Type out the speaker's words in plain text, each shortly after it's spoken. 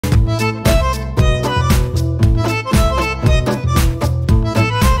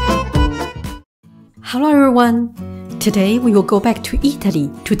Hello everyone! Today we will go back to Italy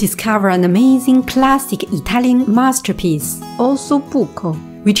to discover an amazing classic Italian masterpiece, Osso Buco,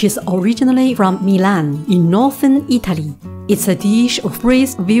 which is originally from Milan in northern Italy. It's a dish of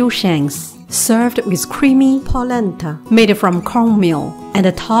braised veal shanks, served with creamy polenta made from cornmeal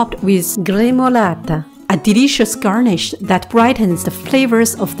and topped with Gremolata, a delicious garnish that brightens the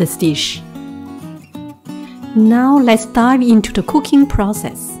flavors of this dish. Now let's dive into the cooking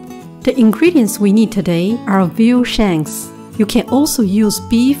process. The ingredients we need today are veal shanks. You can also use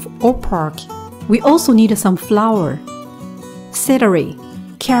beef or pork. We also need some flour, celery,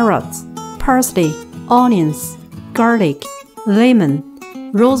 carrots, parsley, onions, garlic, lemon,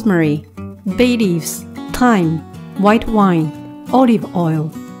 rosemary, bay leaves, thyme, white wine, olive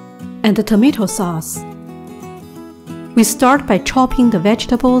oil, and the tomato sauce. We start by chopping the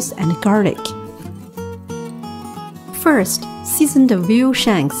vegetables and garlic. First, season the veal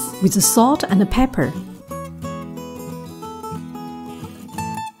shanks with salt and pepper.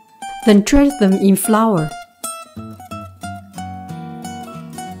 Then dredge them in flour.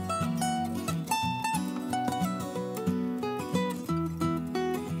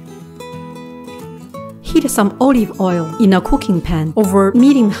 Heat some olive oil in a cooking pan over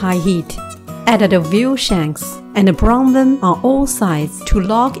medium-high heat. Add the veal shanks and brown them on all sides to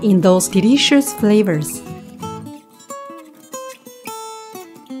lock in those delicious flavors.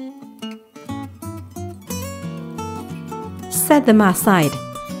 Set them aside.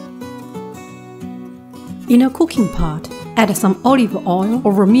 In a cooking pot, add some olive oil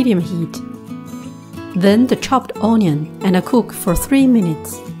over medium heat. Then the chopped onion and cook for 3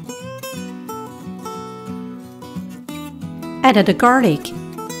 minutes. Add the garlic,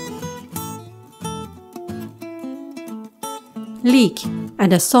 leek,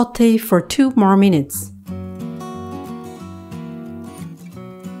 and sauté for 2 more minutes.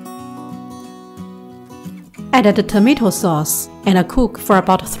 Add the tomato sauce and cook for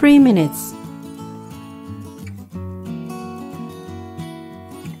about 3 minutes.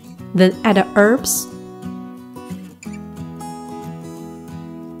 Then add herbs,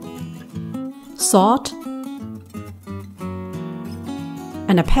 salt,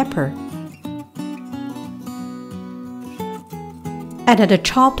 and pepper. Add the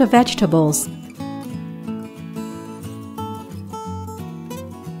chopped vegetables.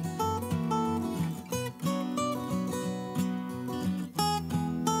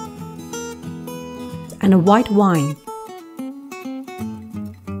 And white wine.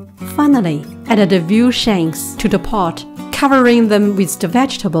 Finally, add the veal shanks to the pot, covering them with the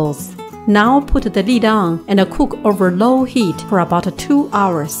vegetables. Now put the lid on and cook over low heat for about 2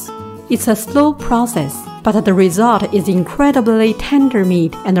 hours. It's a slow process, but the result is incredibly tender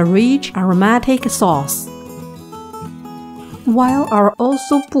meat and a rich aromatic sauce. While our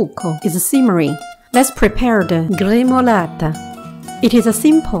Osso Buco is simmering, let's prepare the Gremolata. It is a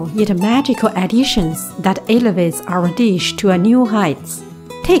simple yet magical addition that elevates our dish to a new heights.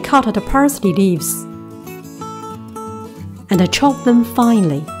 Take out the parsley leaves and chop them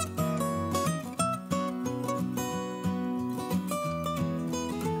finely.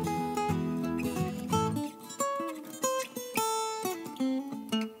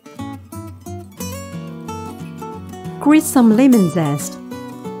 Grate some lemon zest.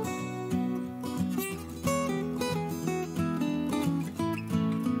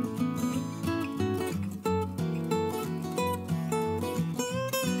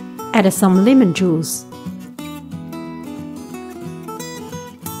 Add some lemon juice,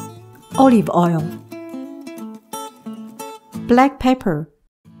 olive oil, black pepper,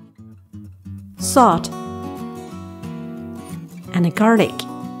 salt, and garlic,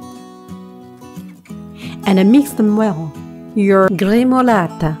 and mix them well. Your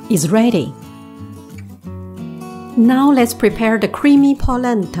Gremolata is ready. Now let's prepare the creamy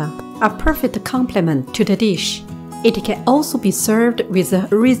polenta, a perfect complement to the dish. It can also be served with a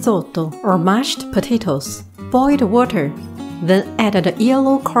risotto or mashed potatoes. Boil the water, then add the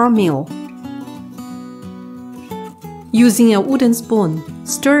yellow cornmeal. Using a wooden spoon,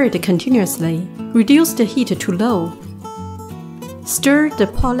 stir it continuously. Reduce the heat to low. Stir the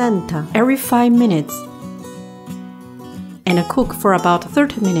polenta every 5 minutes and cook for about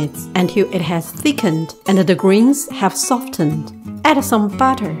 30 minutes until it has thickened and the grains have softened. Add some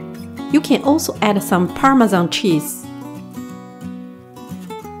butter. You can also add some Parmesan cheese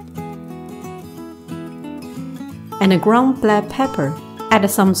and ground black pepper.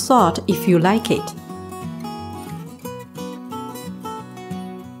 Add some salt if you like it.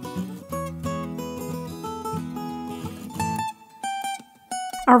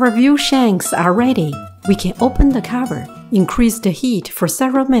 Our veal shanks are ready. We can open the cover. Increase the heat for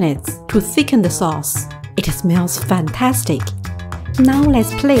several minutes to thicken the sauce. It smells fantastic. Now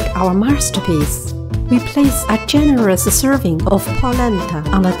let's plate our masterpiece. We place a generous serving of polenta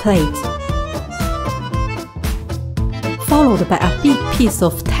on the plate, followed by a big piece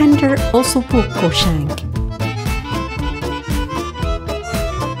of tender Osso Buco shank.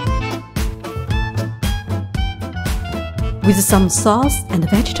 With some sauce and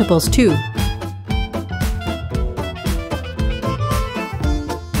vegetables too.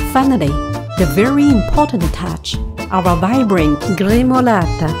 Finally, the very important touch, our vibrant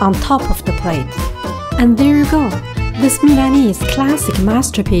Gremolata on top of the plate. And there you go, this Milanese classic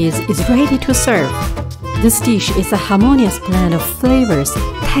masterpiece is ready to serve. This dish is a harmonious blend of flavors,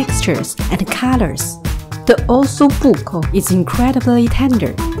 textures, and colors. The Osso Buco is incredibly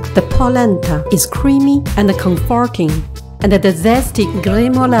tender, the polenta is creamy and comforting, and the zesty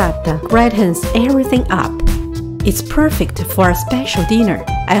Gremolata brightens everything up. It's perfect for a special dinner.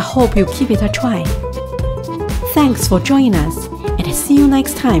 I hope you give it a try. Thanks for joining us, and see you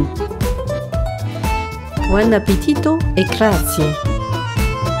next time. Buon appetito e grazie!